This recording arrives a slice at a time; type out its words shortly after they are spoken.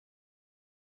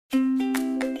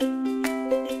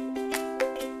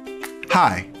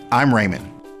Hi, I'm Raymond.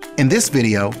 In this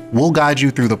video, we'll guide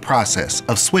you through the process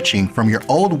of switching from your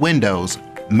old Windows,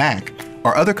 Mac,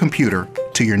 or other computer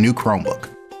to your new Chromebook.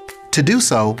 To do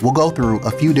so, we'll go through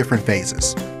a few different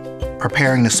phases: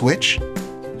 preparing the switch,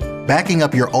 backing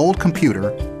up your old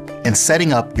computer, and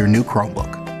setting up your new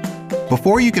Chromebook.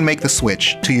 Before you can make the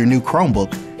switch to your new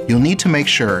Chromebook, you'll need to make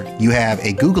sure you have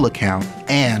a Google account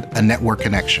and a network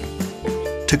connection.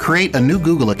 To create a new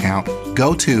Google account,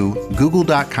 go to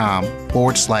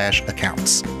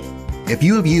google.com/accounts. If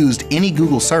you have used any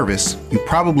Google service, you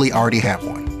probably already have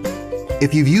one.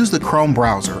 If you've used the Chrome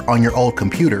browser on your old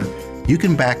computer, you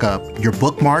can back up your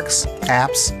bookmarks,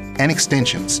 apps, and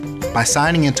extensions by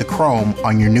signing into Chrome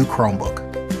on your new Chromebook.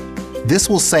 This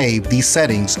will save these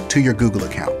settings to your Google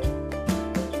account.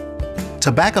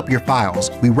 To back up your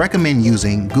files, we recommend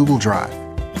using Google Drive.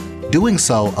 Doing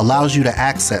so allows you to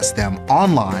access them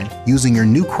online using your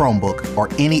new Chromebook or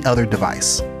any other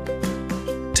device.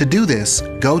 To do this,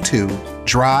 go to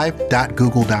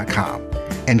drive.google.com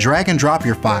and drag and drop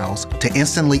your files to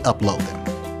instantly upload them.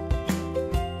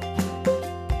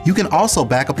 You can also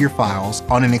back up your files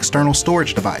on an external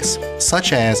storage device,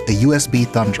 such as a USB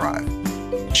thumb drive.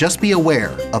 Just be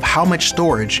aware of how much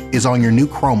storage is on your new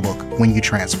Chromebook when you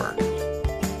transfer.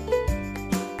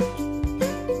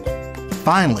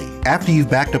 Finally, after you've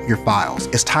backed up your files,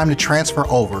 it's time to transfer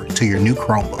over to your new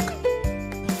Chromebook.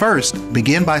 First,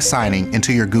 begin by signing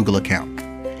into your Google account.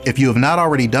 If you have not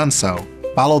already done so,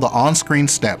 follow the on-screen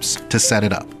steps to set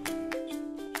it up.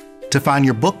 To find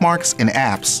your bookmarks and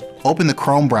apps, open the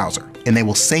Chrome browser and they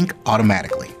will sync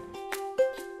automatically.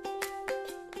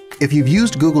 If you've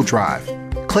used Google Drive,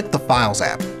 click the Files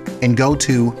app and go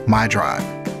to My Drive.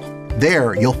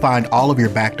 There, you'll find all of your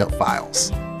backed up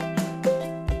files.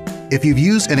 If you've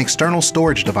used an external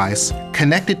storage device,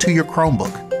 connect it to your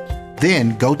Chromebook.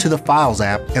 Then go to the Files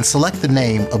app and select the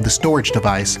name of the storage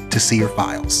device to see your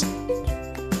files.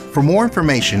 For more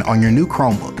information on your new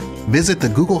Chromebook, visit the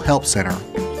Google Help Center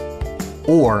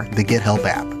or the Get Help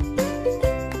app.